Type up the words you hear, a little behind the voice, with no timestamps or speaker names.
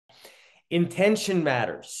intention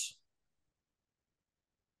matters.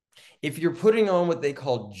 If you're putting on what they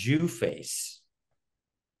call Jew face,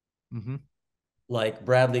 Mm-hmm. like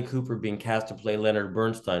Bradley Cooper being cast to play Leonard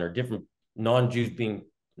Bernstein, or different non-Jews being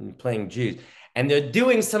playing Jews, and they're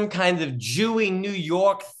doing some kind of Jewy New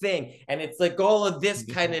York thing, and it's like all of this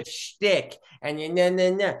kind of shtick, and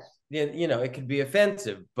it could be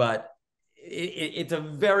offensive, but it's a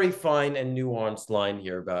very fine and nuanced line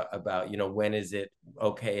here about when is it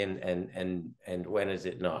okay and when is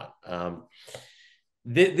it not.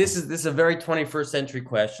 This is a very 21st century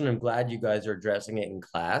question. I'm glad you guys are addressing it in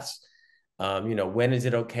class. When is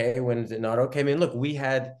it okay? When is it not okay? I mean, look, we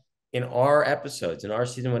had in our episodes, in our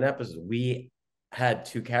season one episodes, we had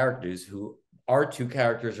two characters who our two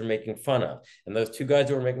characters are making fun of. And those two guys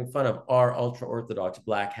who are making fun of are ultra Orthodox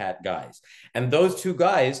black hat guys. And those two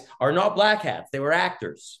guys are not black hats. They were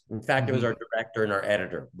actors. In fact, it was our director and our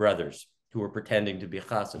editor, brothers, who were pretending to be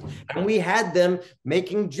chassid. And we had them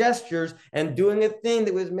making gestures and doing a thing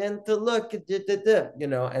that was meant to look,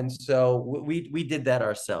 and so we did that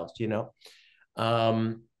ourselves.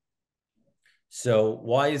 Um, so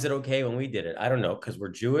why is it okay when we did it? I don't know, because we're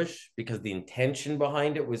Jewish, because the intention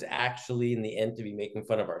behind it was actually in the end to be making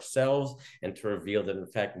fun of ourselves and to reveal that in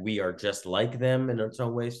fact we are just like them in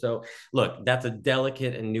some way. So look, that's a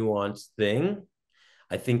delicate and nuanced thing.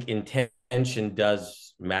 I think intention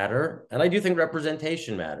does matter, and I do think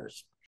representation matters.